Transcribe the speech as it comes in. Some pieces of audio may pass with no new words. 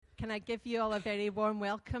Can I give you all a very warm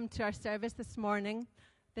welcome to our service this morning?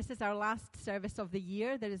 This is our last service of the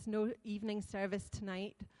year. There is no evening service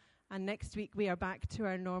tonight. And next week we are back to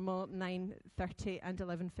our normal 9:30 and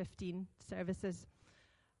 11:15 services.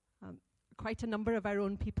 Quite a number of our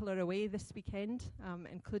own people are away this weekend,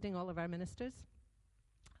 including all of our ministers.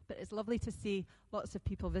 But it's lovely to see lots of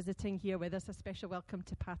people visiting here with us. A special welcome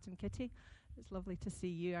to Pat and Kitty. It's lovely to see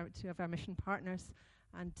you, two of our mission partners,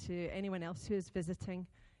 and to anyone else who is visiting.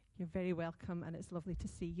 You're very welcome, and it's lovely to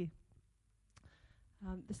see you.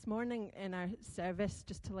 This morning in our service,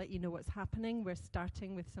 just to let you know what's happening, we're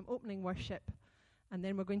starting with some opening worship, and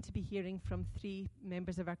then we're going to be hearing from 3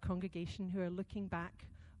 members of our congregation who are looking back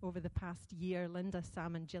over the past year, Linda,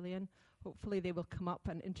 Sam, and Gillian. Hopefully they will come up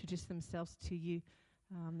and introduce themselves to you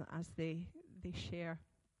as they share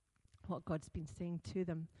what God's been saying to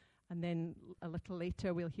them. And then a little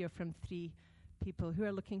later we'll hear from 3 people who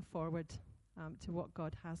are looking forward to what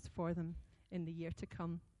God has for them in the year to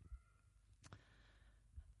come.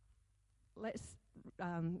 Let's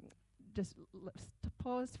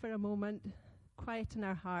pause for a moment, quieten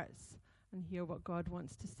our hearts, and hear what God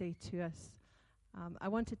wants to say to us. I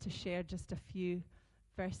wanted to share just a few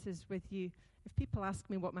verses with you. If people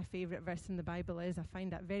ask me what my favourite verse in the Bible is, I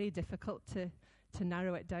find that very difficult to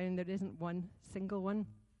narrow it down. There isn't one single one.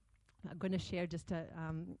 I'm going to share just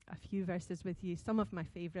a few verses with you, some of my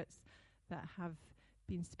favourites that have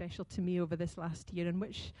been special to me over this last year and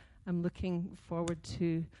which I'm looking forward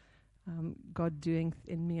to God doing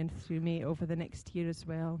in me and through me over the next year as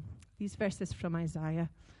well. These verses from Isaiah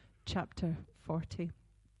chapter 40.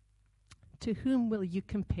 To whom will you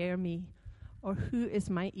compare me, or who is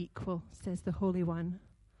my equal, says the Holy One.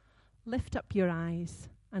 Lift up your eyes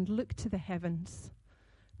and look to the heavens.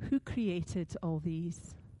 Who created all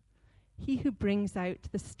these? He who brings out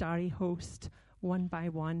the starry host one by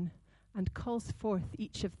one and calls forth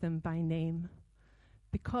each of them by name.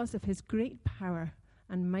 Because of his great power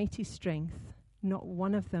and mighty strength, not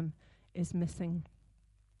one of them is missing.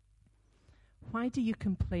 Why do you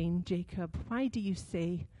complain, Jacob? Why do you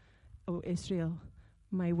say, O Israel,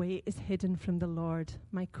 my way is hidden from the Lord,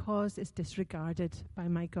 my cause is disregarded by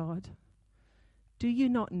my God? Do you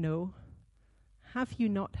not know? Have you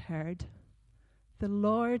not heard? The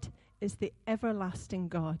Lord is the everlasting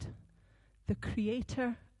God, the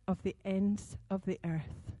creator of the ends of the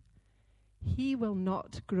earth. He will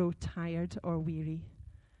not grow tired or weary,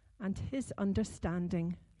 and his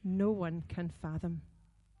understanding no one can fathom.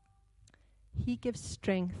 He gives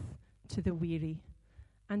strength to the weary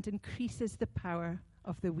and increases the power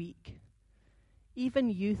of the weak. Even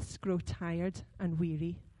youths grow tired and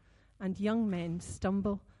weary, and young men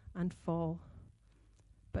stumble and fall.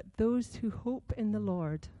 But those who hope in the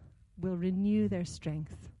Lord will renew their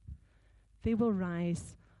strength. They will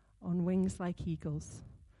rise on wings like eagles.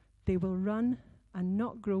 They will run and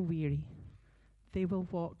not grow weary. They will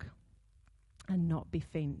walk and not be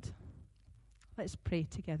faint. Let's pray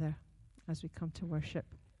together as we come to worship.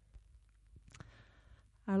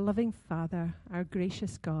 Our loving Father, our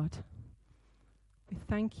gracious God, we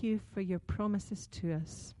thank you for your promises to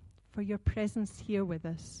us, for your presence here with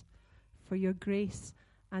us, for your grace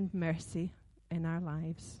and mercy in our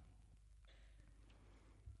lives.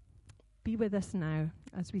 Be with us now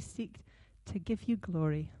as we seek to give you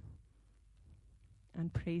glory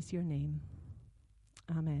and praise your name.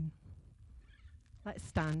 Amen. Let's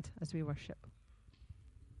stand as we worship.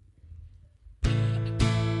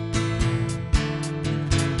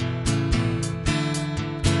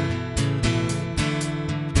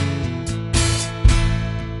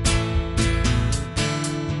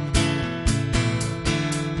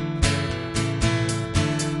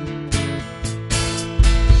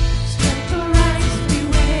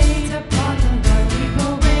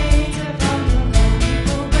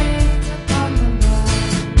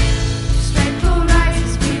 Strength will rise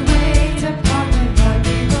as we wait upon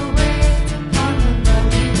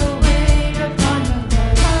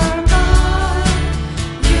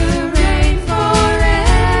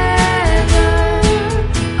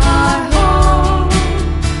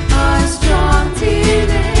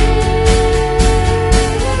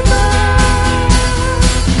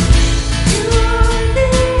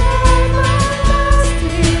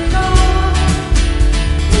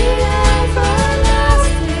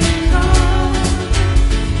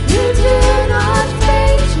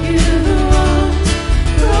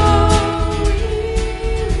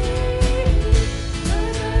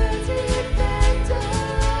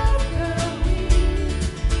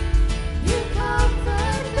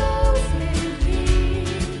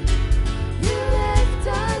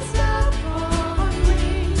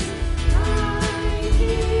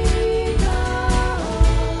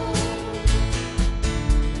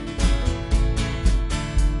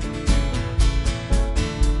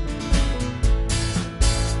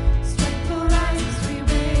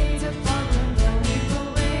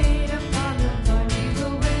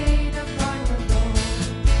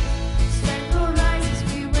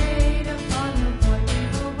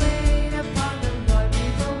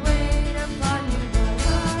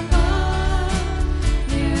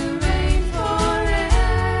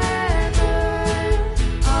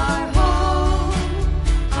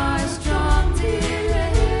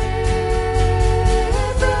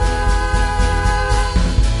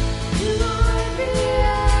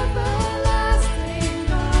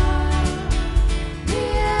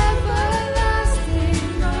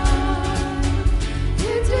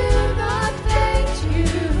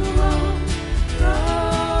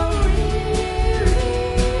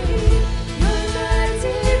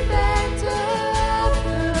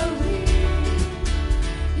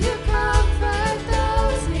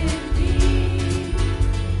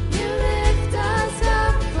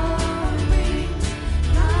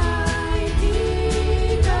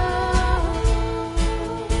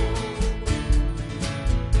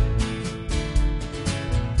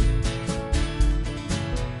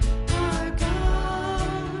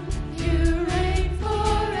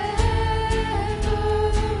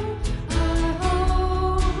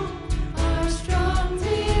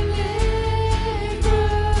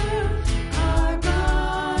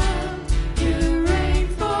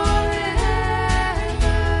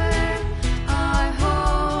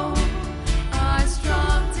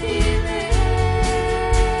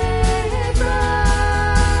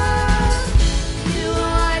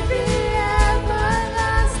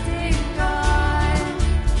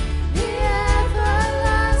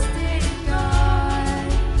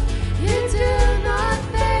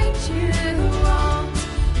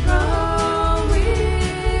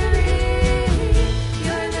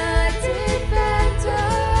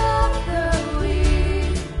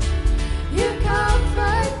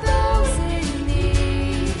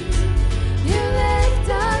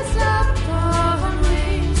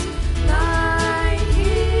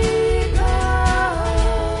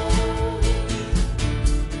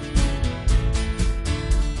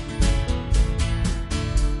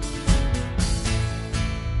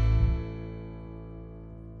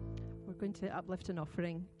uplift an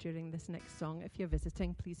offering during this next song. If you're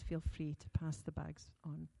visiting, please feel free to pass the bags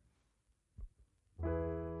on.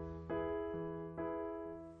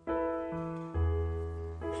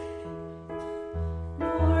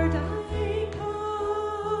 Lord, I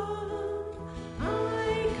come,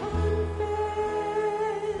 I confess,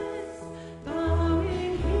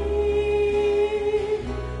 bowing here,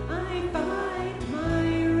 I find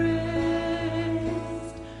my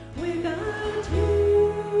rest. Without you,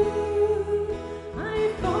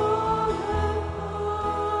 I fall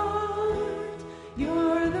apart.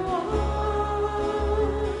 You're the one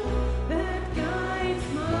that guides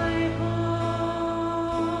my heart.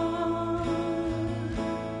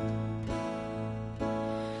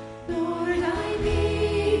 Lord, I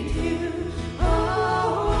need you.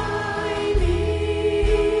 Oh, I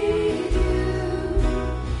need you.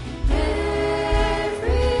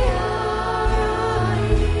 Every hour I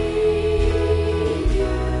need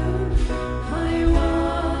you. My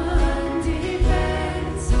one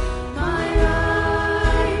defense, my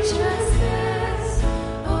righteousness.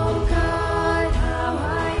 Oh God, how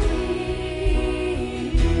I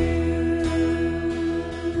need you.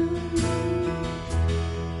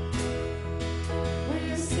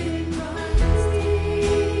 Where sin runs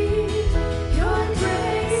deep, your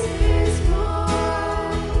grace is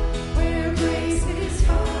more. Where grace is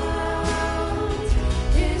found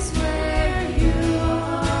is where you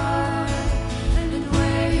are. And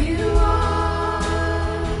where you are,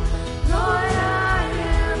 Lord, I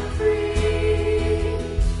am free.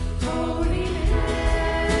 Holiness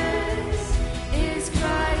is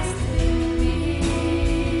Christ in me.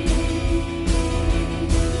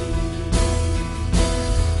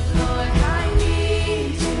 Lord, I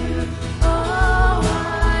need you. Oh,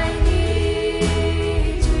 I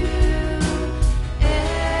need you.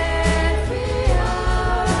 Every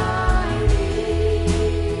hour I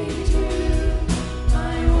need you.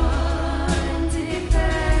 My one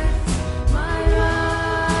defense, my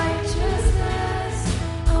righteousness.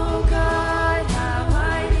 Oh God, how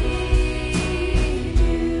I need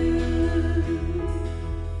you.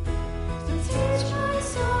 So teach my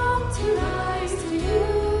soul to rise to you.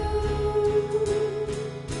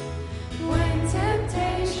 When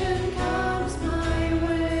temptation comes my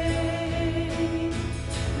way,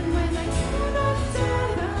 and when I cannot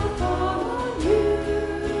stand, I'll fall on you.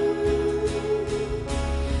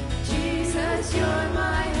 Jesus, you're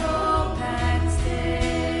my hope and stay.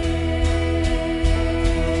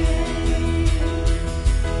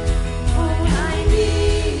 Lord, I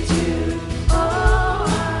need you. Oh,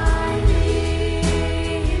 I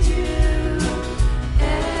need you.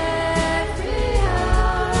 Every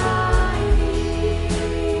hour I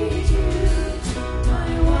need you.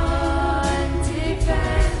 My one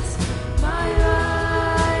defense, my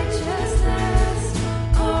righteousness.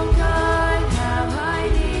 Oh God, how I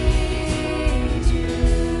need you.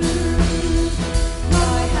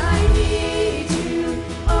 Lord, I need you.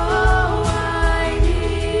 Oh, I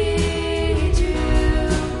need you.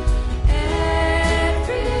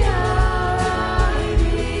 Every hour I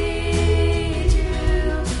need you.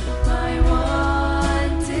 My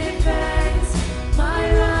one defense, my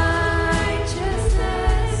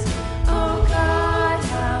righteousness. Oh God,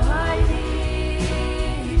 how I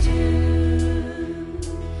need you.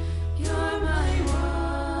 You're my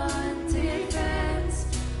one defense,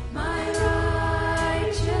 my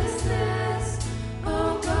righteousness.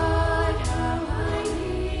 Oh God, how I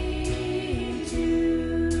need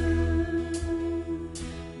you.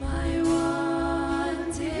 My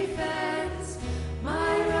one defense,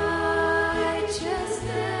 my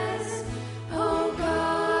righteousness. Oh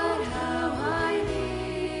God, how I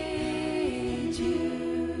need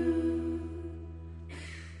you.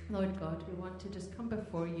 Lord God, we want to just come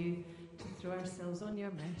before you to throw ourselves on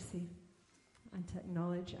your mercy and to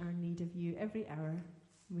acknowledge our need of you. Every hour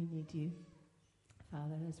we need you.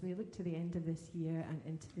 Father, as we look to the end of this year and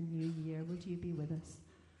into the new year, would you be with us?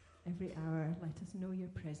 Every hour, let us know your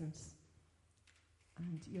presence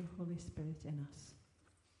and your Holy Spirit in us.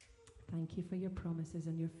 Thank you for your promises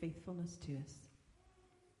and your faithfulness to us.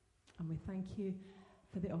 And we thank you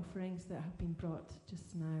for the offerings that have been brought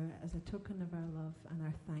just now as a token of our love and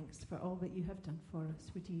our thanks for all that you have done for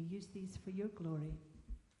us. Would you use these for your glory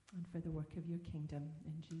and for the work of your kingdom?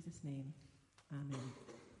 In Jesus' name, amen.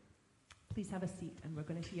 Please have a seat, and we're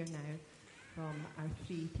going to hear now from our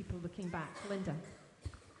three people looking back. Linda.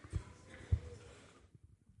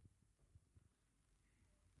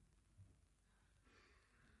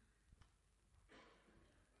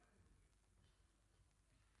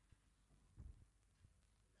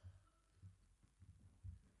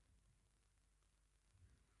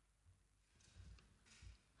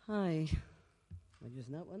 Hi. Am I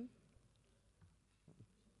using that one?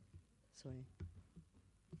 Sorry.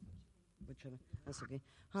 Whichever. That's okay.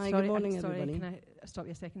 Hi, good morning, everybody. Can I stop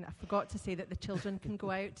you a second? I forgot to say that the children can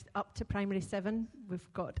go out up to primary 7.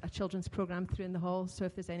 We've got a children's program through in the hall, so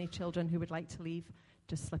if there's any children who would like to leave,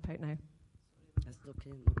 just slip out now. That's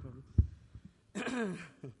okay, no problem.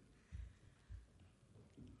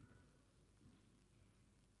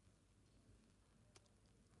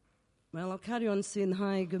 Well, I'll carry on saying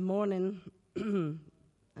hi, good morning.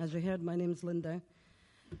 As you heard, my name's Linda.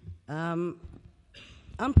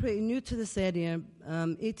 I'm pretty new to this area.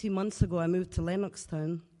 18 months ago, I moved to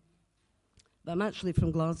Lennoxtown, but I'm actually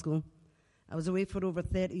from Glasgow. I was away for over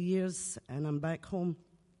 30 years, and I'm back home.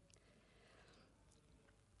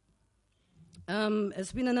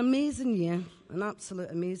 It's been an amazing year, an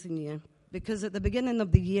absolute amazing year, because at the beginning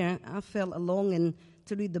of the year, I felt a longing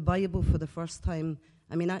to read the Bible for the first time.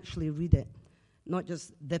 I mean, actually read it, not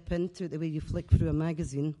just dip into it the way you flick through a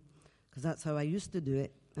magazine, because that's how I used to do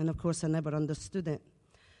it, and of course I never understood it.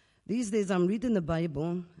 These days I'm reading the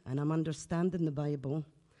Bible, and I'm understanding the Bible,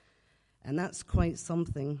 and that's quite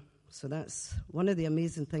something. So that's one of the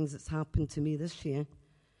amazing things that's happened to me this year.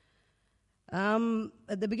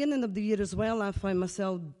 At the beginning of the year as well, I found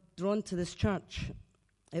myself drawn to this church.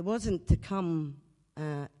 It wasn't to come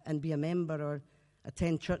and be a member or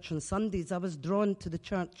attend church on Sundays. I was drawn to the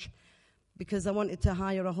church because I wanted to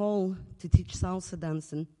hire a hall to teach salsa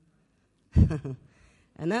dancing.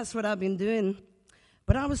 And that's what I've been doing.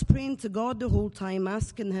 But I was praying to God the whole time,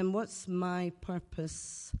 asking him, what's my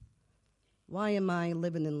purpose? Why am I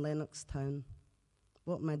living in Lennoxtown?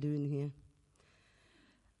 What am I doing here?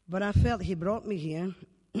 But I felt he brought me here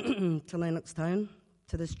to Lennoxtown,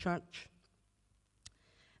 to this church.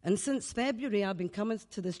 And since February, I've been coming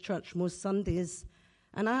to this church most Sundays.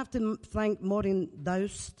 And I have to thank Maureen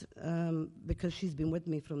Doust because she's been with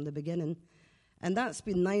me from the beginning. And that's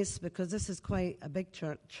been nice because this is quite a big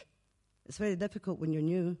church. It's very difficult when you're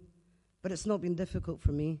new, but it's not been difficult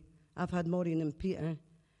for me. I've had Maureen and Peter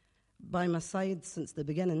by my side since the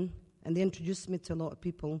beginning, and they introduced me to a lot of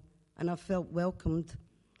people, and I've felt welcomed.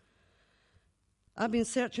 I've been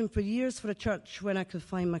searching for years for a church where I could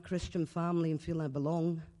find my Christian family and feel I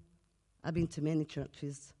belong. I've been to many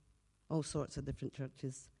churches, all sorts of different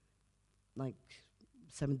churches, like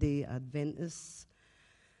Seventh-day Adventists,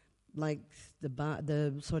 like the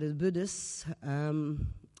Buddhists,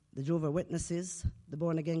 the Jehovah's Witnesses, the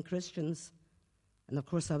born-again Christians, and of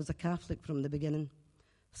course I was a Catholic from the beginning.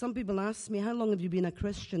 Some people ask me, how long have you been a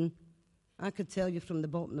Christian? I could tell you from the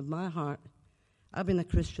bottom of my heart, I've been a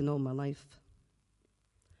Christian all my life.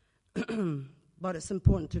 But it's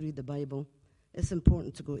important to read the Bible. It's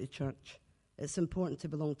important to go to church. It's important to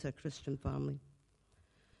belong to a Christian family.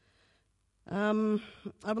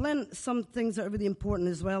 I've learned some things that are really important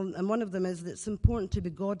as well, and one of them is that it's important to be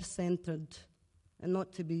God-centered and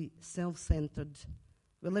not to be self-centered.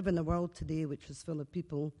 We live in a world today which is full of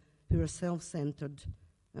people who are self-centered,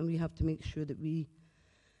 and we have to make sure that we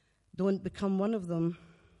don't become one of them.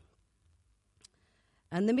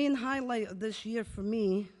 And the main highlight of this year for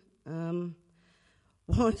me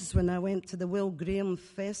was when I went to the Will Graham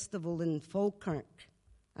Festival in Falkirk.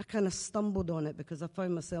 I kind of stumbled on it because I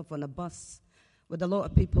found myself on a bus with a lot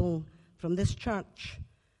of people from this church,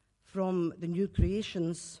 from the New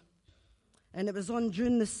Creations. And it was on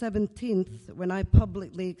June the 17th when I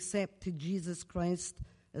publicly accepted Jesus Christ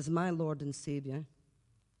as my Lord and Savior.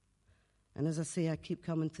 And as I say, I keep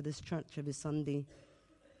coming to this church every Sunday.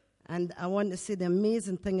 And I want to say the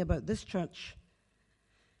amazing thing about this church,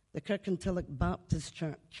 the Kirkintilloch Baptist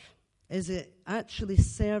Church, is it actually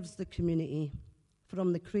serves the community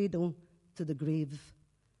from the cradle to the grave.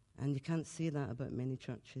 And you can't say that about many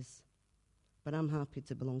churches. But I'm happy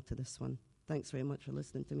to belong to this one. Thanks very much for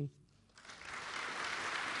listening to me.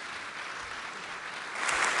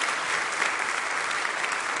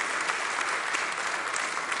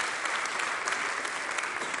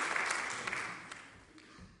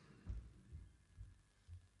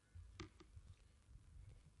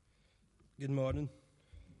 Good morning.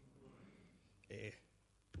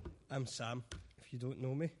 I'm Sam, if you don't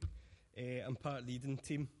know me. I'm part of the leading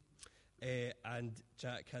team, and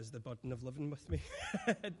Jack has the burden of living with me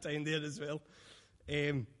down there as well.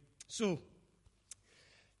 So,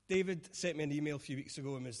 David sent me an email a few weeks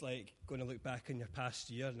ago and was like, going to look back on your past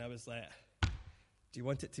year, and I was like, do you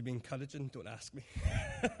want it to be encouraging? Don't ask me.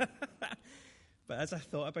 But as I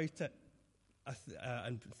thought about it,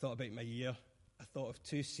 and thought about my year, I thought of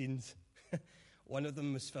two scenes. One of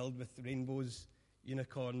them was filled with rainbows,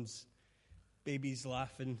 unicorns, babies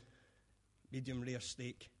laughing, medium rare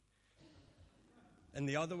steak. And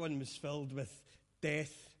the other one was filled with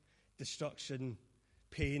death, destruction,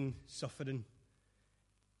 pain, suffering.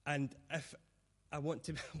 And if I want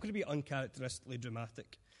to, I'm going to be uncharacteristically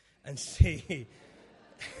dramatic and say,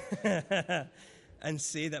 and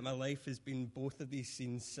say that my life has been both of these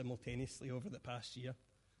scenes simultaneously over the past year.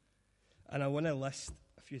 And I want to list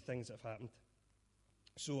a few things that have happened.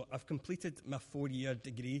 So I've completed my 4-year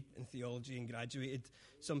degree in theology and graduated.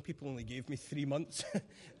 Some people only gave me 3 months.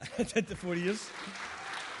 I did the 4 years.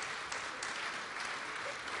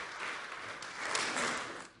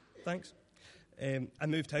 Thanks. I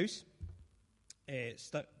moved house,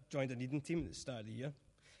 joined an Eden team at the start of the year.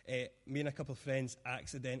 Me and a couple of friends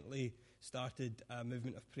accidentally started a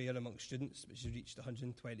movement of prayer amongst students, which has reached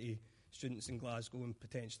 120 students in Glasgow and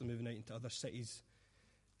potentially moving out into other cities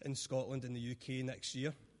in Scotland and the UK next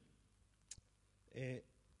year.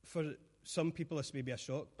 For some people this may be a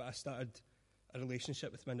shock, but I started a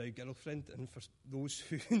relationship with my now girlfriend, and for those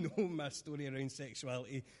who know my story around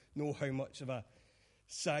sexuality know how much of a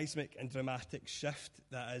seismic and dramatic shift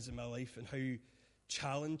that is in my life and how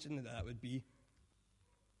challenging that would be.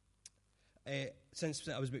 Since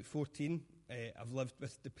I was about 14, I've lived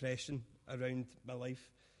with depression around my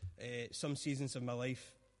life. Some seasons of my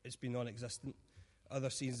life it's been non-existent. Other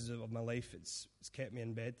seasons of my life it's kept me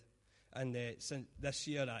in bed. And since this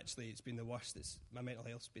year, actually, it's been the worst. My mental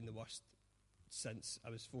health's been the worst since I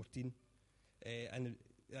was 14. And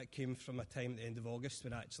that came from a time at the end of August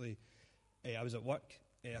when actually I was at work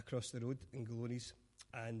across the road in Gallones,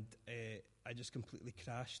 and I just completely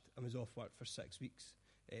crashed. I was off work for 6 weeks.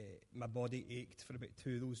 My body ached for about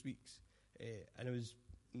 2 of those weeks, and I was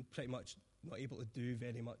pretty much not able to do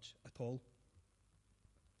very much at all.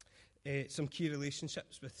 Some key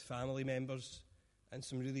relationships with family members and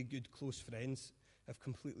some really good close friends have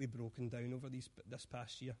completely broken down over this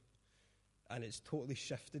past year. And it's totally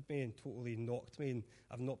shifted me and totally knocked me, and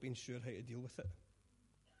I've not been sure how to deal with it.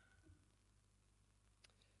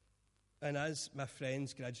 And as my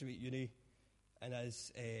friends graduate uni, and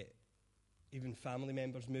as even family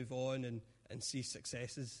members move on and see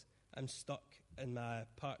successes, I'm stuck in my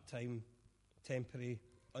part-time, temporary,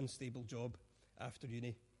 unstable job after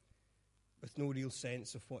uni, with no real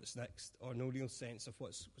sense of what's next, or no real sense of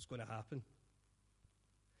what's going to happen.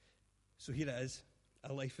 So here it is,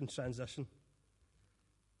 a life in transition.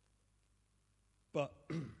 But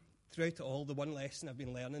throughout it all, the one lesson I've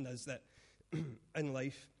been learning is that in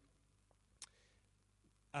life,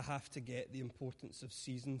 I have to get the importance of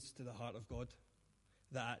seasons to the heart of God.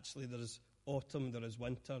 That actually there is autumn, there is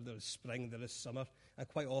winter, there is spring, there is summer, and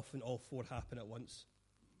quite often all 4 happen at once.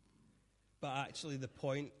 But actually the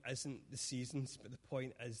point isn't the seasons, but the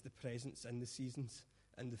point is the presence in the seasons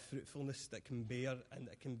and the fruitfulness that can bear and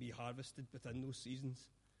that can be harvested within those seasons.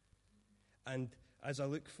 And as I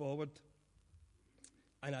look forward,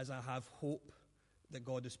 and as I have hope that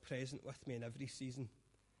God is present with me in every season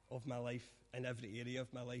of my life, in every area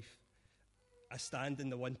of my life, I stand in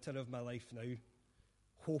the winter of my life now,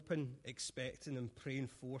 hoping, expecting, and praying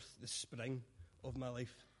forth the spring of my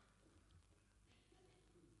life.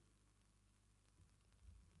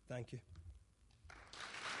 Thank you.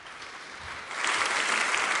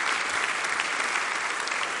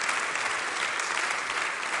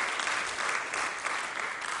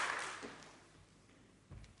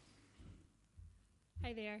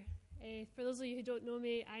 Hi there. For those of you who don't know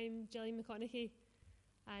me, I'm Gillian McConaughey,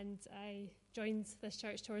 and I joined this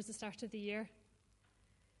church towards the start of the year.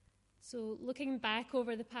 So looking back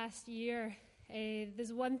over the past year,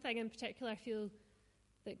 there's one thing in particular I feel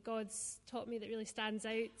that God's taught me that really stands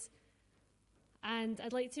out. And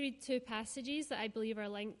I'd like to read 2 passages that I believe are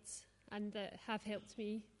linked and that have helped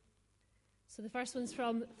me. So the first one's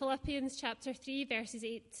from Philippians chapter 3, verses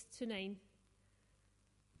 8 to 9.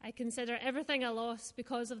 I consider everything a loss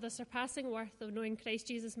because of the surpassing worth of knowing Christ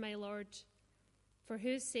Jesus my Lord, for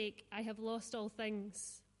whose sake I have lost all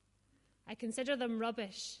things. I consider them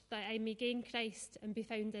rubbish, that I may gain Christ and be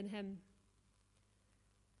found in him.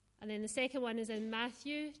 And then the second one is in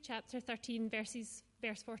Matthew chapter 13,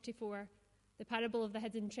 verse 44, the parable of the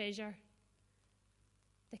hidden treasure.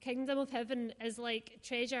 The kingdom of heaven is like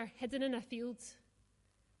treasure hidden in a field.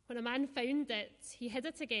 When a man found it, he hid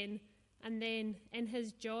it again, and then, in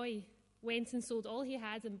his joy, went and sold all he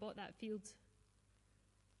had and bought that field.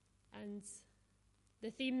 And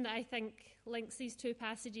the theme that I think links these 2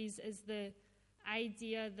 passages is the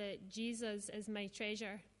idea that Jesus is my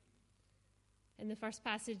treasure. In the first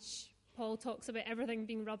passage, Paul talks about everything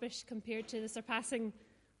being rubbish compared to the surpassing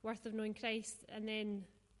worth of knowing Christ. And then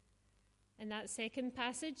in that second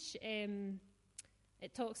passage,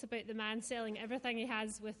 it talks about the man selling everything he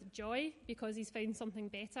has with joy because he's found something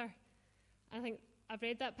better. I think I've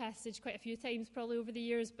read that passage quite a few times probably over the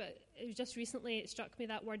years, but it was just recently it struck me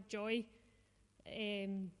that word joy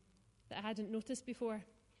that I hadn't noticed before.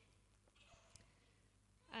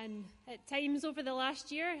 And at times over the last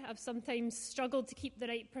year, I've sometimes struggled to keep the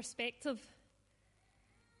right perspective.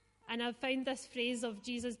 And I've found this phrase of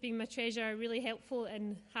Jesus being my treasure really helpful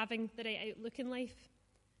in having the right outlook in life.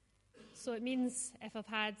 So it means if I've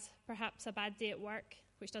had perhaps a bad day at work,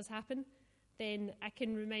 which does happen, then I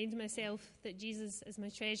can remind myself that Jesus is my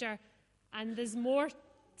treasure and there's more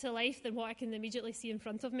to life than what I can immediately see in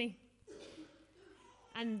front of me.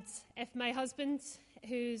 And if my husband,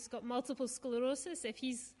 who's got multiple sclerosis, if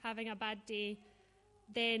he's having a bad day,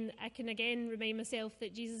 then I can again remind myself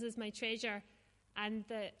that Jesus is my treasure and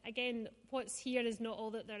that, again, what's here is not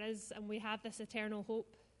all that there is, and we have this eternal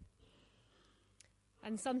hope.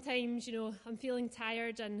 And sometimes, I'm feeling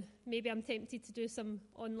tired and maybe I'm tempted to do some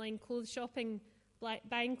online clothes shopping,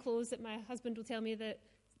 buying clothes that my husband will tell me that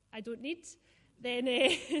I don't need. Then,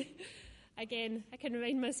 again, I can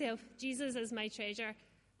remind myself, Jesus is my treasure,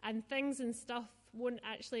 and things and stuff won't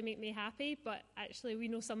actually make me happy, but actually we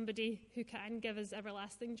know somebody who can give us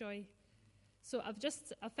everlasting joy. So I've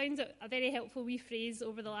found it a very helpful wee phrase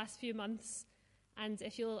over the last few months. And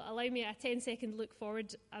if you'll allow me a 10-second look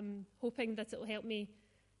forward, I'm hoping that it will help me,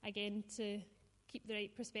 again, to keep the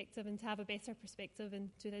right perspective and to have a better perspective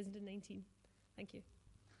in 2019. Thank you.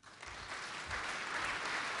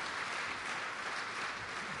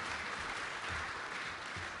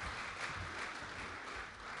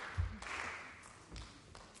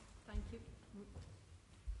 Thank you.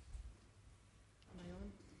 Am I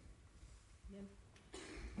on? Yeah.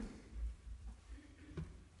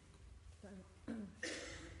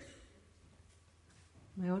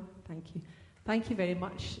 Am I on? Thank you. Thank you very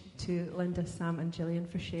much to Linda, Sam and Gillian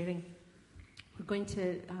for sharing. We're going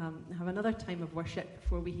to have another time of worship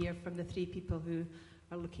before we hear from the three people who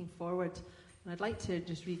are looking forward. And I'd like to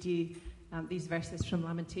just read you these verses from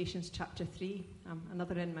Lamentations chapter 3,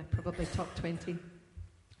 another in my probably top 20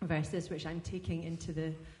 verses, which I'm taking into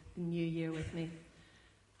the new year with me.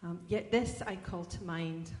 Yet this I call to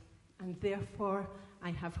mind, and therefore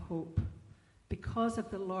I have hope. Because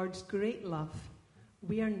of the Lord's great love,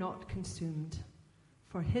 we are not consumed,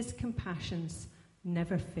 for his compassions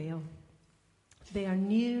never fail. They are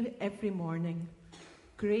new every morning.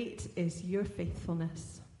 Great is your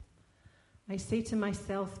faithfulness. I say to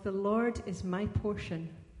myself, the Lord is my portion,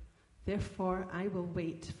 therefore I will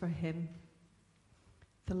wait for him.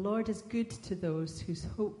 The Lord is good to those whose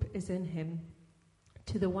hope is in him,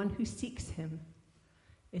 to the one who seeks him.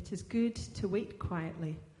 It is good to wait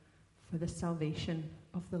quietly for the salvation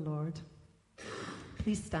of the Lord.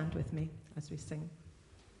 Please stand with me as we sing.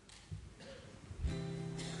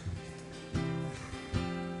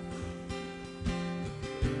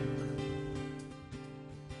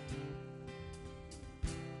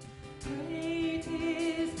 Turning with thee,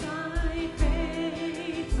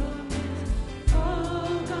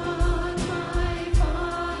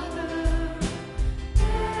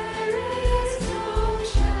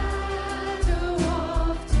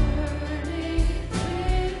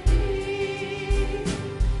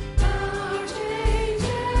 thou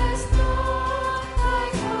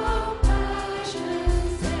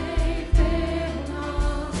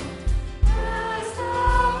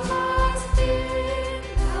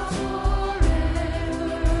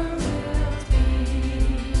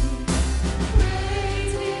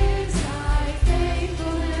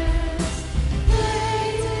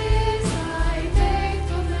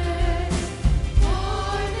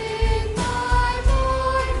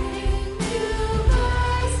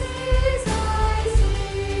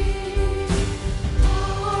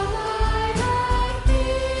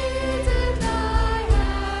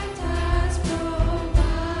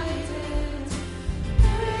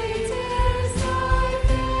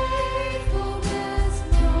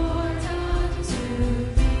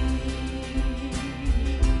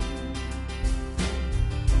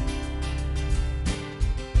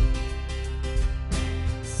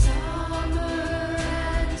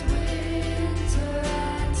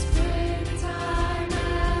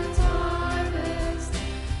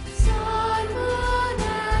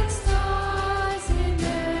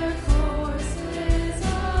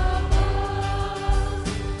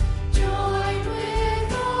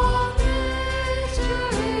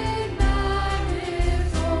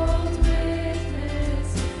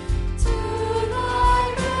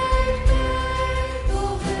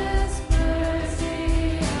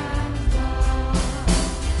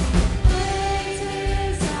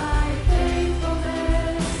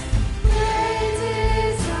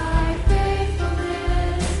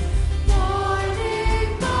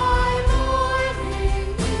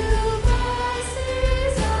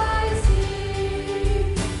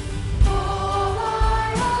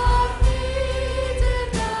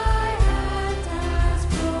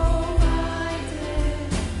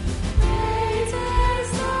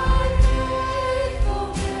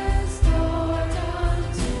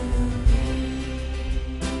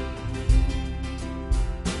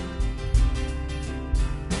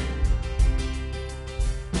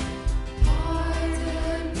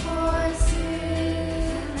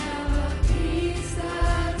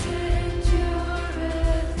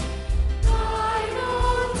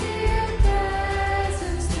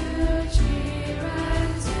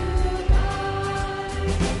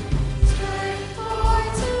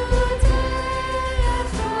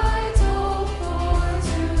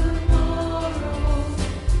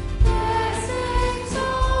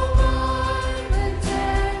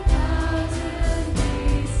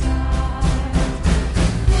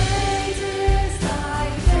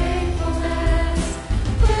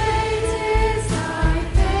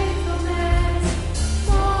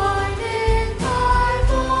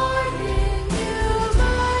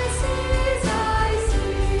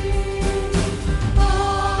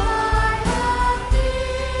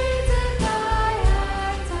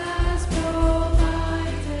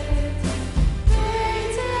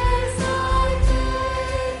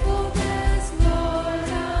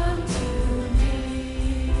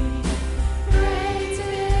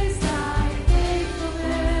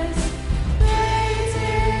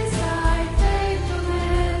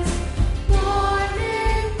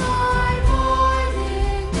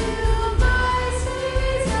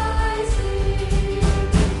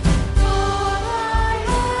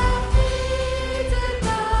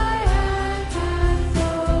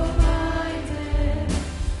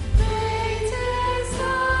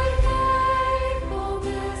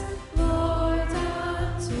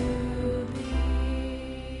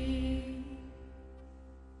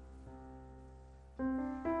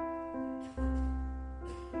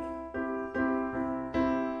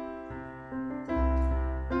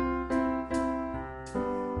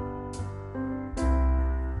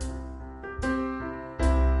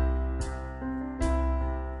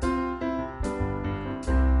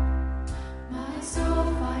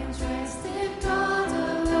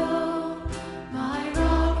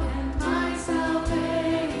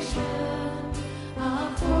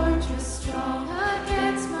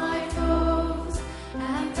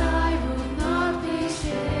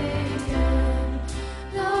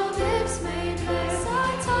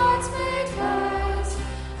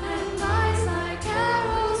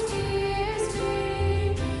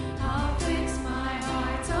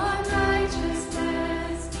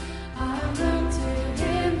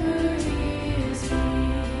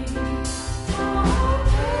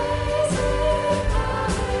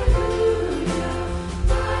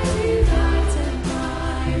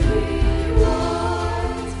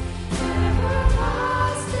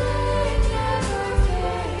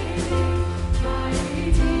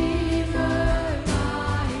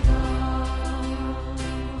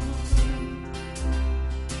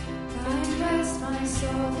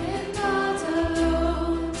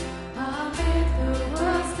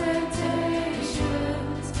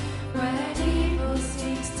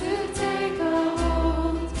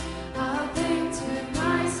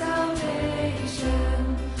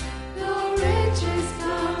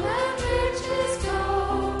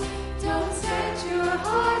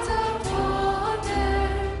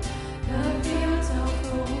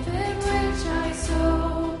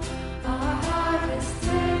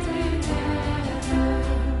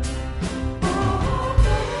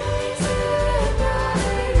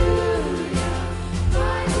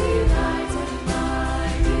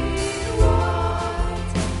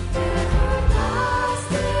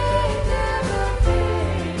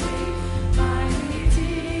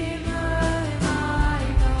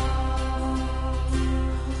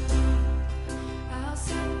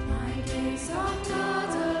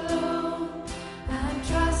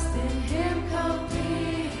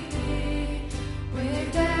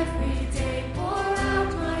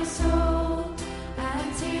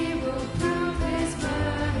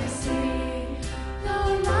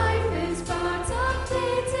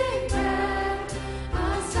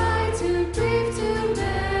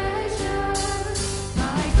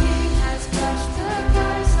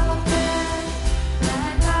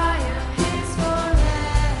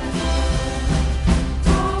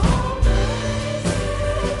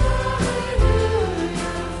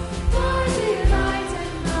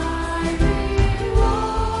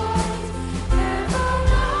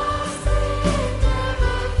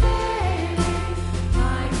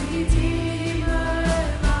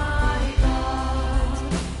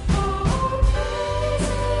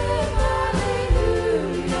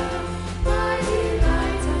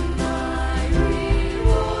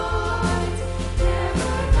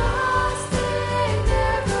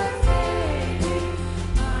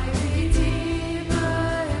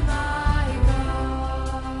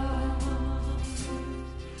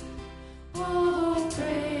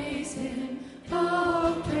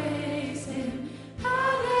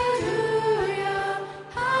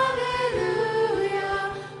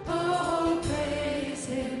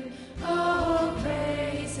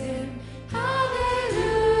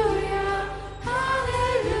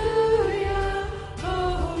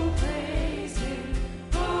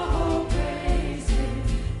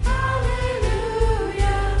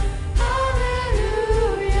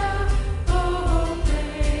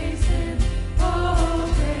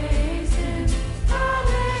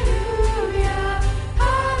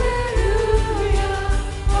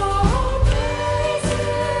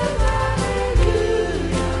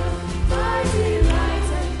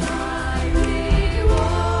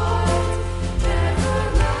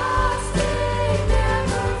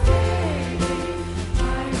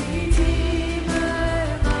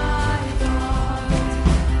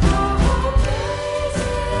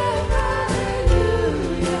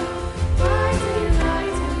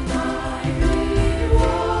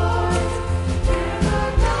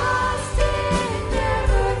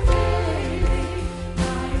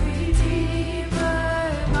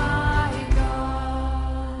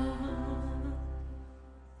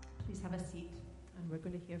we're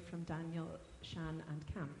going to hear from Daniel, Shan, and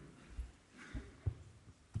Cam.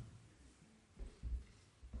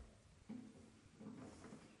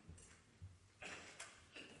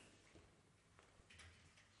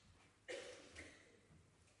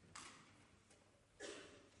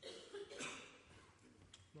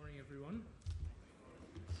 Morning, everyone.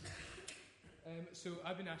 So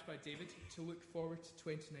I've been asked by David to look forward to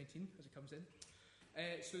 2019 as it comes in.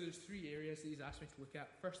 So there's three areas that he's asked me to look at.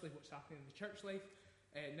 Firstly, what's happening in the church life.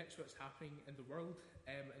 Next, what's happening in the world.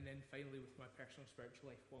 And then finally, with my personal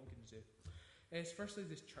spiritual life, what I'm going to do. So firstly,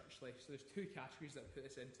 this church life. So there's two categories that I put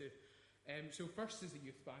this into. So first is the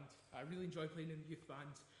youth band. I really enjoy playing in the youth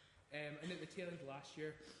band. And at the tail end of last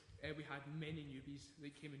year, we had many newbies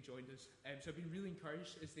that came and joined us. So I've been really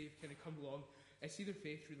encouraged as they've kind of come along. I see their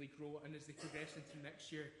faith really grow, and as they progress into next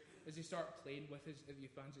year, as they start playing with us at the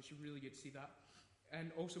youth bands, it's really good to see that. And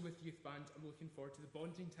also with the youth band, I'm looking forward to the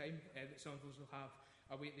bonding time that some of us will have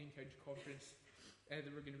away at the Encounter Conference that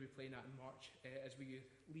we're going to be playing at in March as we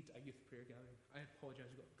lead a youth prayer gathering. I apologise,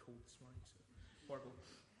 I got a cold this morning, so horrible.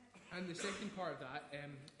 And the second part of that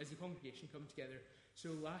is the congregation come together.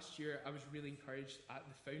 So last year, I was really encouraged at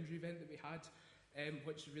the Foundry event that we had,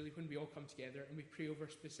 which is really when we all come together and we pray over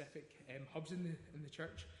specific hubs in the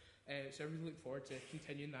church. So I really look forward to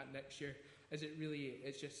continuing that next year, as it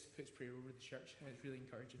just puts prayer over the church, and it's really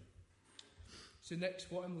encouraging. So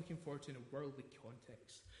next, what I'm looking forward to in a worldly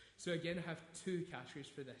context. So again, I have two categories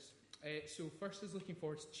for this. So first is looking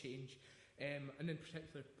forward to change, and in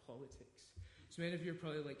particular politics. So many of you are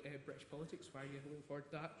probably like, British politics, why are you looking forward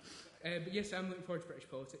to that? But yes, I'm looking forward to British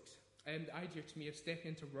politics. The idea to me of stepping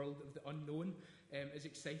into a world of the unknown is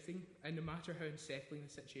exciting, and no matter how unsettling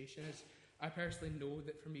the situation is, I personally know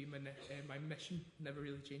that for me, my mission never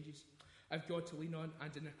really changes. I've God to lean on,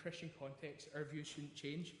 and in a Christian context, our views shouldn't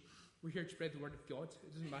change. We're here to spread the word of God.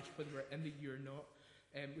 It doesn't matter whether we're in the EU or not.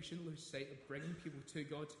 We shouldn't lose sight of bringing people to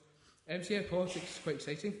God. So yeah, politics is quite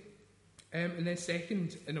exciting. And then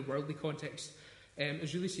second, in a worldly context,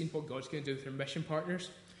 is really seeing what God's going to do with our mission partners.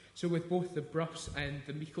 So with both the Bruffs and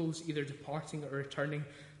the Meekles either departing or returning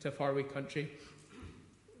to a faraway country,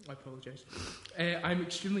 I apologise, I'm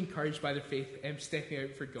extremely encouraged by their faith stepping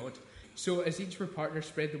out for God. So as each of our partners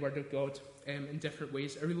spread the word of God in different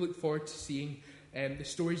ways, I really look forward to seeing the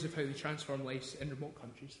stories of how they transform lives in remote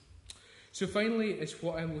countries. So finally, it's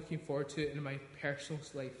what I'm looking forward to in my personal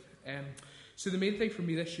life. So the main thing for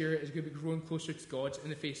me this year is going to be growing closer to God in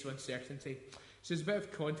the face of uncertainty. So as a bit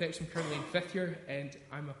of context, I'm currently in 5th year and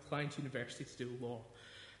I'm applying to university to do law.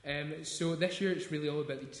 So this year it's really all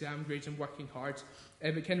about the exam grades and working hard.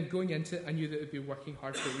 But kind of going into it, I knew that it would be working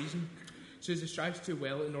hard for a reason. So as I strive to do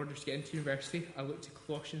well in order to get into university, I looked to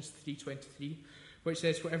Colossians 3:23, which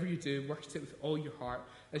says, whatever you do, work at it with all your heart,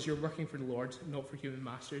 as you're working for the Lord, not for human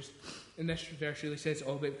masters. And this verse really says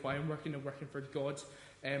all about why I'm working for God.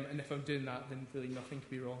 And if I'm doing that, then really nothing can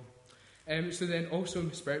be wrong. So then also in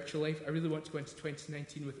my spiritual life, I really want to go into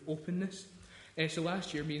 2019 with openness. So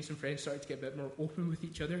last year, me and some friends started to get a bit more open with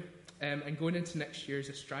each other. And going into next year as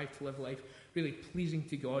I strive to live life really pleasing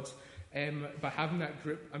to God. By having that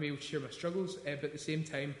group, I'm able to share my struggles, but at the same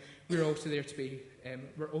time, we're also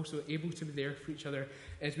we're also able to be there for each other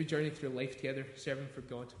as we journey through life together, serving for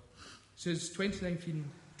God. So as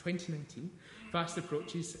 2019 fast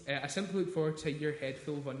approaches, I simply look forward to a year ahead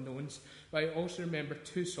full of unknowns, but I also remember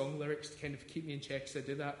 2 song lyrics to kind of keep me in check as I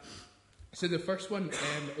do that. So the first one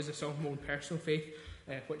is a song of my own personal faith,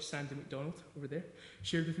 which Sandy McDonald, over there,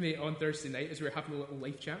 shared with me on Thursday night as we were having a little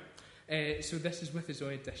life chat. So this is with his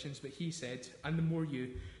own additions, but he said, and the more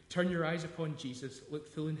you turn your eyes upon Jesus, look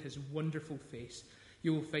full in his wonderful face,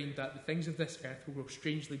 you will find that the things of this earth will grow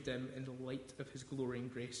strangely dim in the light of his glory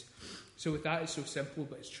and grace. So with that, it's so simple,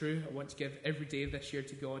 but it's true. I want to give every day of this year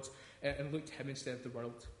to God and look to him instead of the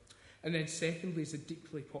world. And then secondly is a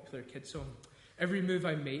deeply popular kids song. Every move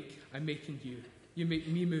I make in you. You make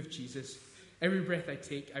me move, Jesus. Every breath I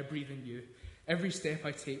take, I breathe in you. Every step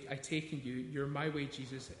I take in you. You're my way,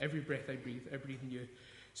 Jesus. Every breath I breathe in you.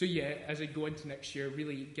 So yeah, as I go into next year,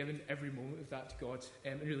 really giving every moment of that to God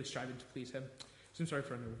and really striving to please him. So I'm sorry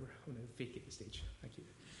for running over. I'm going to vacate the stage. Thank you.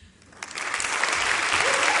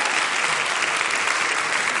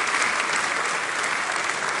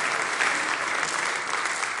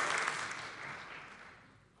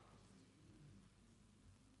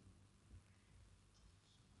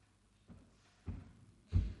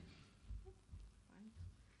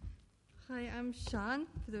 Hi, I'm Shan,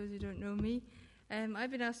 for those who don't know me.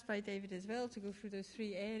 I've been asked by David as well to go through those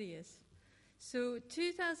 3 areas. So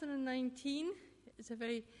 2019 is a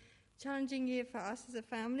very challenging year for us as a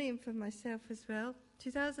family and for myself as well.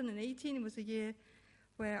 2018 was a year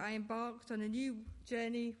where I embarked on a new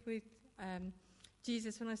journey with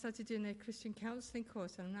Jesus when I started doing a Christian counselling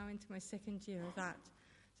course, and I'm now into my second year of that.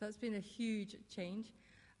 So that's been a huge change.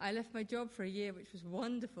 I left my job for a year, which was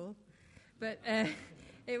wonderful, but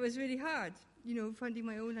it was really hard, finding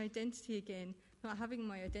my own identity again, not having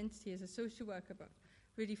my identity as a social worker, but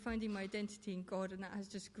really finding my identity in God, and that has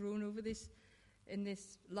just grown over in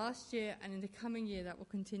this last year, and in the coming year that will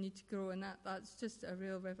continue to grow, and that's just a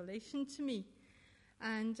real revelation to me.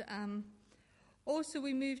 And also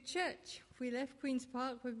we moved church. We left Queen's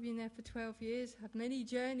Park. We've been there for 12 years, had many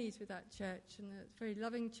journeys with that church, and it's a very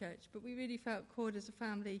loving church, but we really felt called as a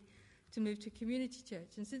family to move to community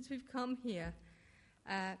church. And since we've come here,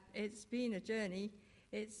 it's been a journey.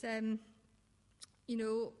 It's, I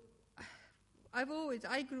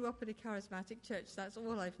grew up in a charismatic church. That's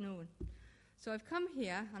all I've known. So I've come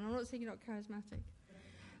here, and I'm not saying you're not charismatic,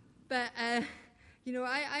 but,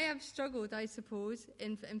 I have struggled, I suppose,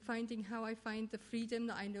 in finding how I find the freedom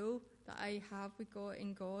that I know that I have with God,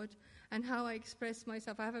 in God, and how I express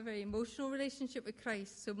myself. I have a very emotional relationship with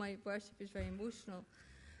Christ, so my worship is very emotional.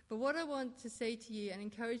 But what I want to say to you and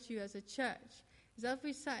encourage you as a church is, as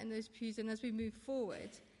we sat in those pews and as we move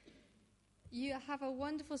forward, you have a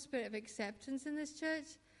wonderful spirit of acceptance in this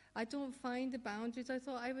church. I don't find the boundaries I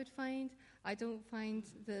thought I would find. I don't find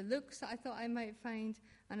the looks that I thought I might find.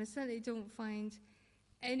 And I certainly don't find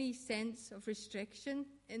any sense of restriction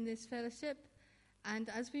in this fellowship. And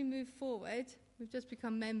as we move forward, we've just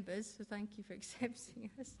become members, so thank you for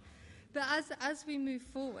accepting us. But as we move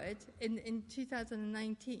forward in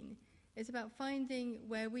 2019, it's about finding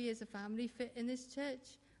where we as a family fit in this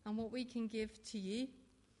church and what we can give to you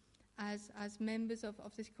as members of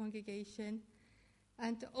this congregation.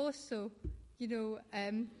 And also,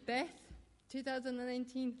 Beth,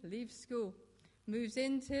 2019, leaves school, moves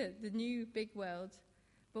into the new big world.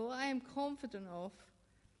 But what I am confident of,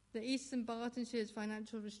 that Eastern Bartonshire's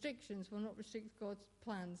financial restrictions will not restrict God's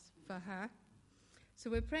plans for her. So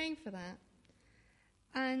we're praying for that.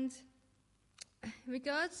 And in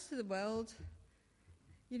regards to the world,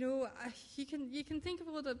 you can think of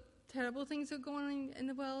all the terrible things that are going on in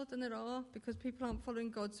the world, and there are, because people aren't following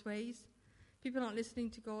God's ways. People aren't listening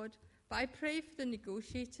to God. But I pray for the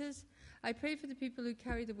negotiators. I pray for the people who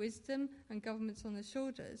carry the wisdom and governments on their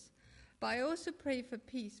shoulders. But I also pray for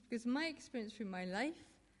peace, because my experience through my life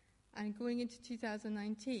and going into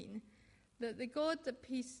 2019, that the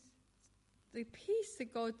peace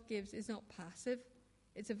that God gives is not passive.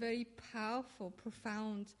 It's a very powerful,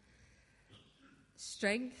 profound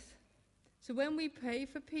strength. So when we pray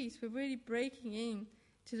for peace, we're really breaking in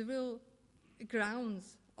to the real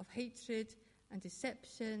grounds of hatred and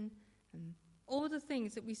deception and all the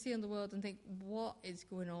things that we see in the world and think, what is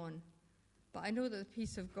going on? But I know that the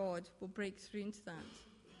peace of God will break through into that.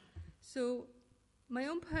 So my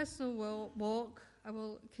own personal walk, I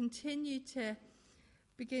will continue to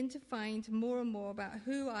begin to find more and more about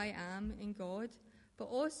who I am in God. But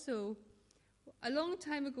also, a long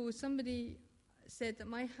time ago, somebody said that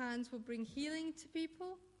my hands will bring healing to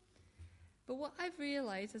people. But what I've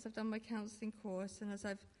realized as I've done my counseling course and as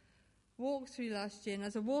I've walked through last year and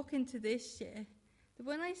as I walk into this year, that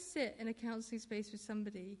when I sit in a counseling space with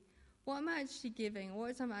somebody, what I'm actually giving,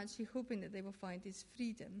 what I'm actually hoping that they will find is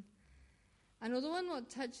freedom. And although I'm not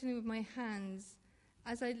touching them with my hands,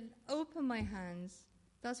 as I open my hands,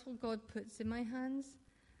 that's what God puts in my hands.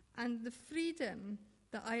 And the freedom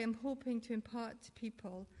that I am hoping to impart to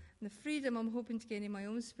people, and the freedom I'm hoping to gain in my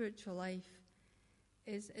own spiritual life,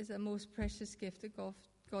 is a most precious gift that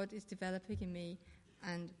God is developing in me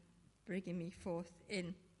and bringing me forth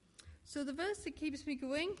in. So the verse that keeps me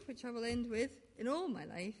going, which I will end with in all my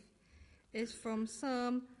life, is from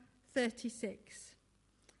Psalm 36.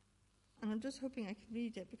 And I'm just hoping I can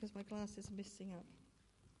read it because my glasses are messing up.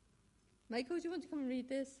 Michael, do you want to come and read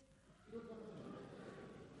this?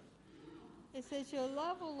 It says, your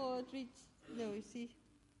love, O Lord, reach... No, you see.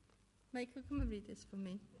 Michael, come and read this for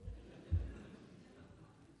me.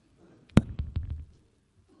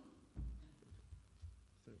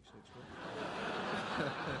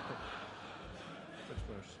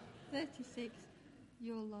 36.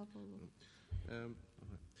 Your love, O Lord.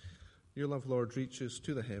 Your love, Lord, reaches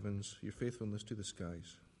to the heavens, your faithfulness to the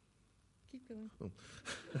skies. Keep going. Oh.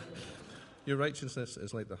 Your righteousness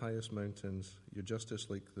is like the highest mountains, your justice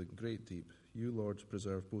like the great deep. You, Lord,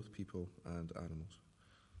 preserve both people and animals.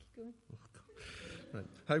 Keep going. Right.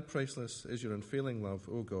 How priceless is your unfailing love,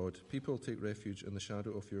 O God. People take refuge in the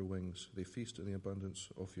shadow of your wings. They feast in the abundance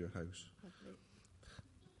of your house. Lovely.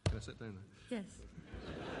 Can I sit down now? Yes.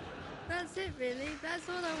 That's it, really. That's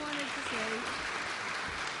all I wanted to say.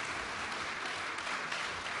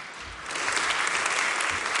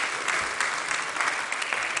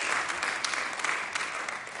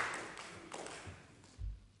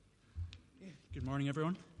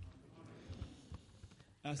 everyone.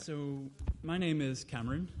 So my name is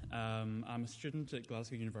Cameron. I'm a student at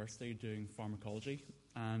Glasgow University doing pharmacology,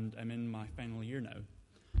 and I'm in my final year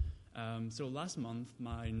now. So last month,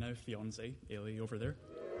 my now fiancée, Ailey, over there.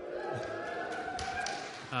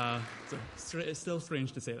 It's still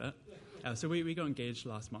strange to say that. So we got engaged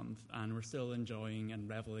last month, and we're still enjoying and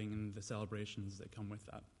reveling in the celebrations that come with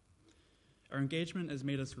that. Our engagement has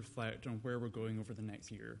made us reflect on where we're going over the next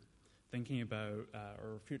year, thinking about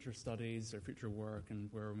our future studies, our future work, and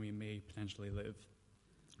where we may potentially live.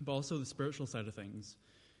 But also the spiritual side of things,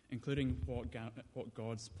 including what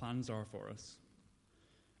God's plans are for us.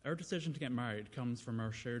 Our decision to get married comes from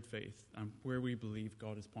our shared faith and where we believe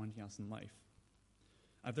God is pointing us in life.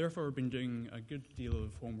 I've therefore been doing a good deal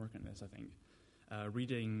of homework on this, I think,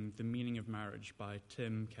 reading The Meaning of Marriage by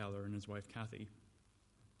Tim Keller and his wife Kathy.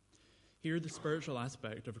 Here, the spiritual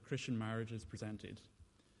aspect of a Christian marriage is presented,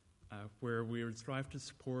 where we would strive to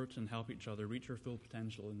support and help each other reach our full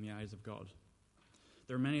potential in the eyes of God.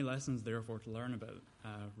 There are many lessons, therefore, to learn about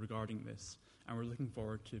regarding this, and we're looking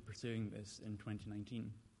forward to pursuing this in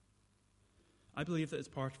 2019. I believe that as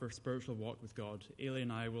part of our spiritual walk with God, Ailey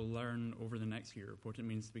and I will learn over the next year what it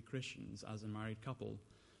means to be Christians as a married couple,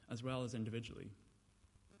 as well as individually.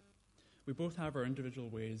 We both have our individual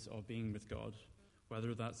ways of being with God,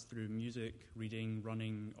 whether that's through music, reading,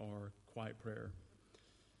 running, or quiet prayer,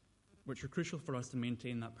 which are crucial for us to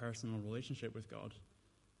maintain that personal relationship with God.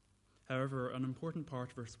 However, an important part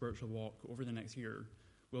of our spiritual walk over the next year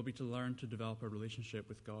will be to learn to develop a relationship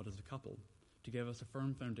with God as a couple, to give us a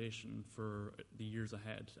firm foundation for the years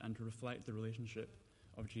ahead and to reflect the relationship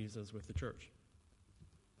of Jesus with the church.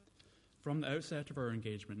 From the outset of our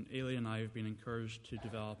engagement, Ailey and I have been encouraged to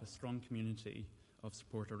develop a strong community of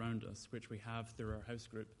support around us, which we have through our house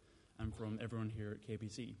group and from everyone here at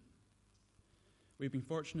KBC. We've been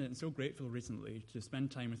fortunate and so grateful recently to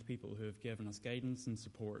spend time with people who have given us guidance and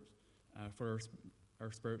support for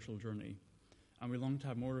our spiritual journey, and we long to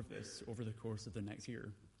have more of this over the course of the next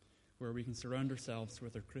year, where we can surround ourselves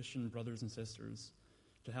with our Christian brothers and sisters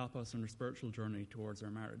to help us on our spiritual journey towards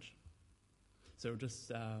our marriage. So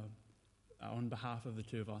just on behalf of the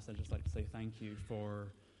two of us, I'd just like to say thank you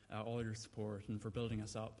for all your support and for building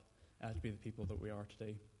us up to be the people that we are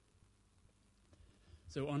today.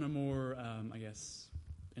 So on a more,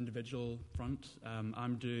 individual front,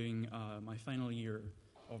 I'm doing my final year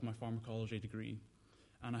of my pharmacology degree,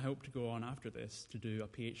 and I hope to go on after this to do a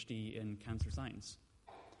PhD in cancer science.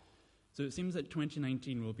 So it seems that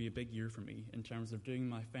 2019 will be a big year for me in terms of doing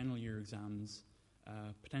my final year exams,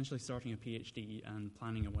 potentially starting a PhD and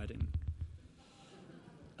planning a wedding.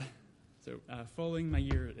 So following my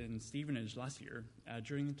year in Stevenage last year,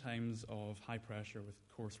 during the times of high pressure with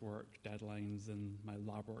coursework, deadlines, and my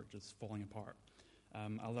lab work just falling apart,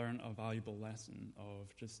 I learned a valuable lesson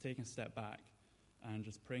of just taking a step back and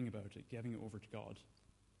just praying about it, giving it over to God,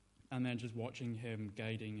 and then just watching Him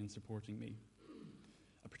guiding and supporting me.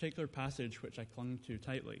 A particular passage which I clung to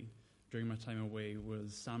tightly during my time away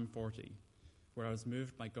was Psalm 40, where I was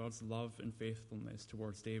moved by God's love and faithfulness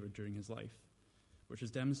towards David during his life, which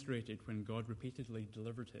is demonstrated when God repeatedly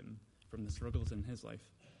delivered him from the struggles in his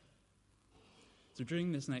life. So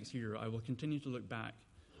during this next year, I will continue to look back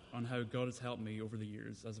on how God has helped me over the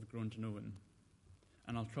years as I've grown to know Him,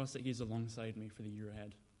 and I'll trust that He's alongside me for the year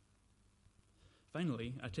ahead.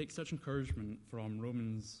 Finally, I take such encouragement from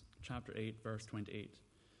Romans chapter 8, verse 28,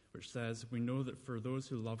 which says, "We know that for those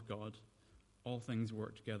who love God, all things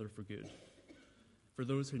work together for good, for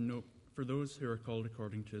those who are called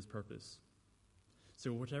according to His purpose."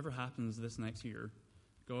 So whatever happens this next year,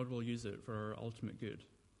 God will use it for our ultimate good.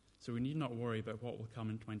 So we need not worry about what will come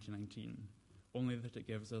in 2019, only that it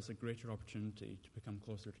gives us a greater opportunity to become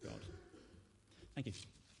closer to God. Thank you.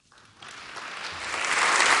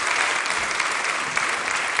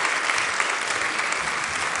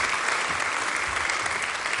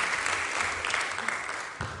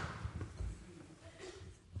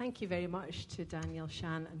 Thank you very much to Daniel,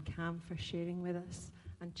 Shan, and Cam for sharing with us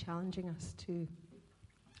and challenging us too.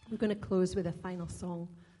 We're going to close with a final song,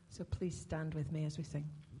 so please stand with me as we sing.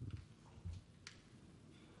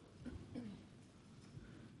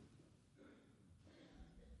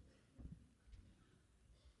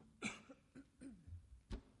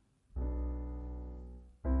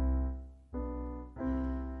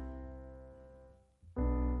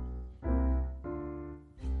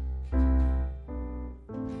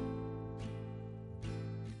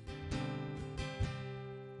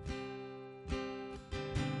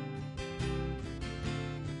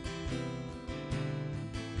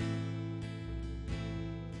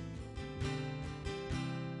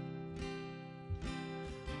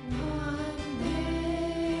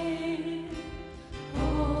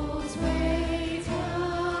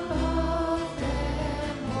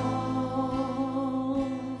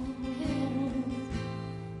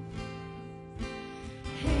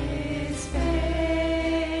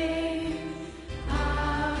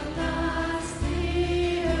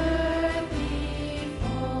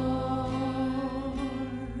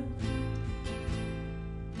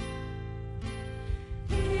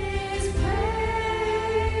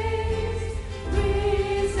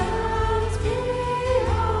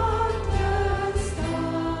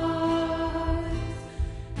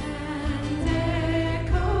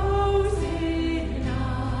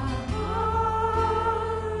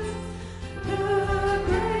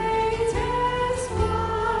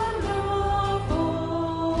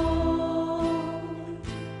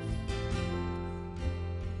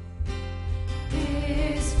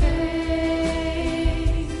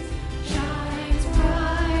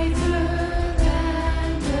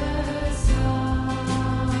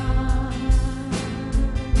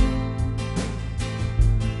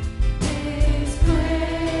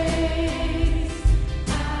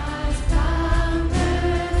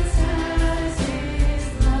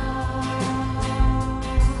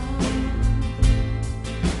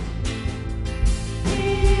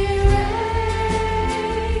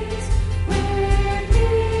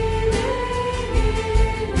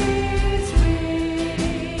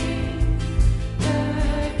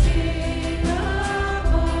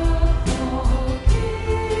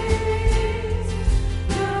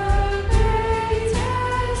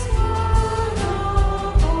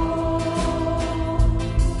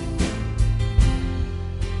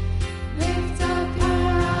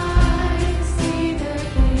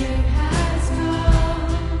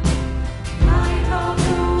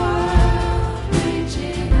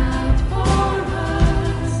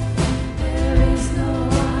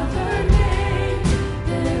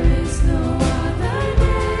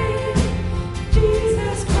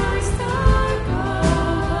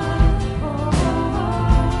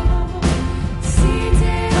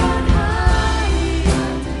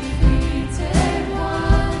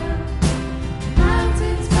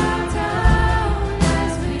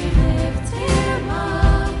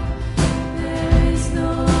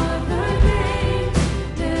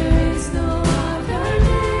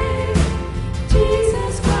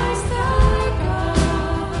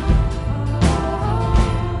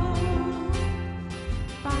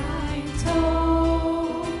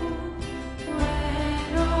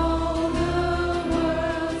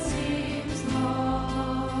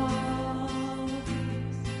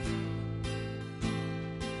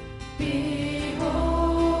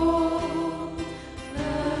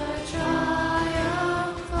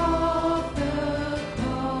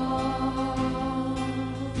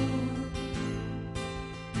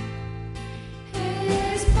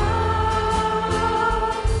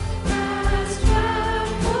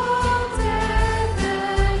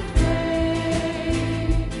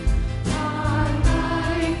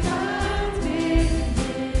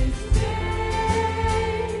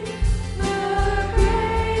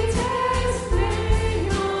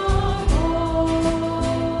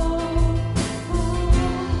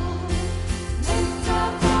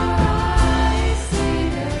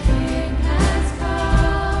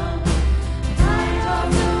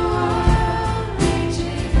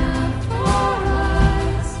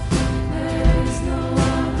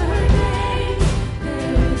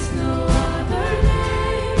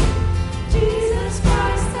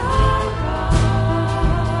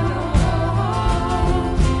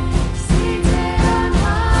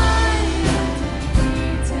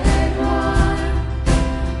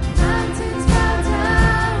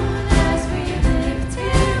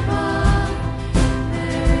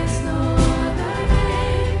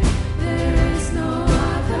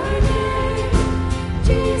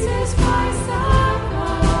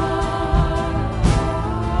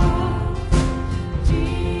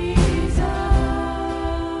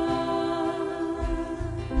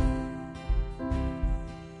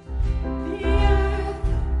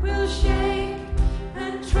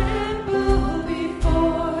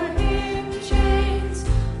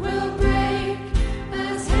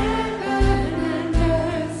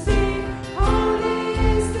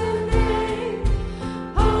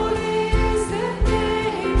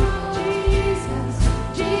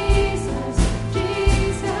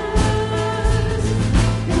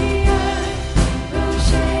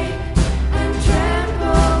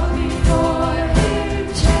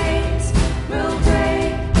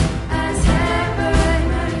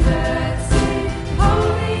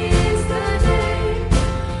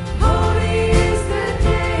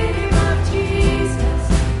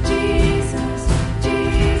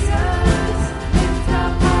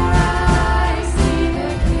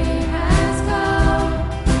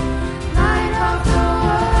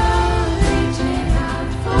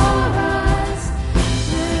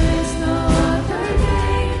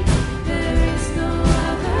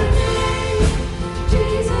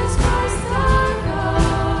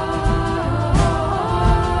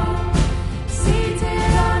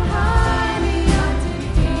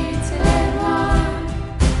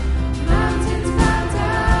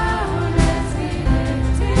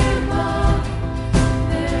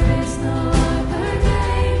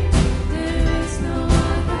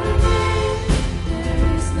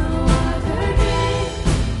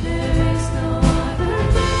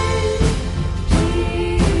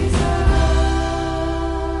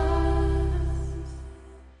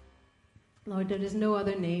 Lord, there is no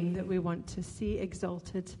other name that we want to see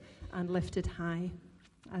exalted and lifted high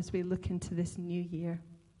as we look into this new year.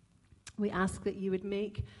 We ask that you would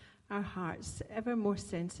make our hearts ever more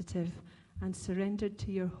sensitive and surrendered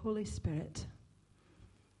to your Holy Spirit.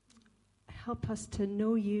 Help us to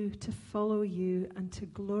know you, to follow you, and to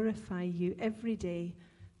glorify you every day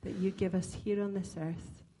that you give us here on this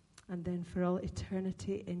earth, and then for all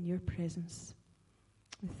eternity in your presence.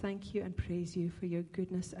 We thank you and praise you for your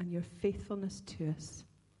goodness and your faithfulness to us.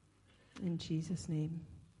 In Jesus' name,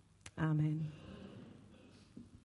 amen.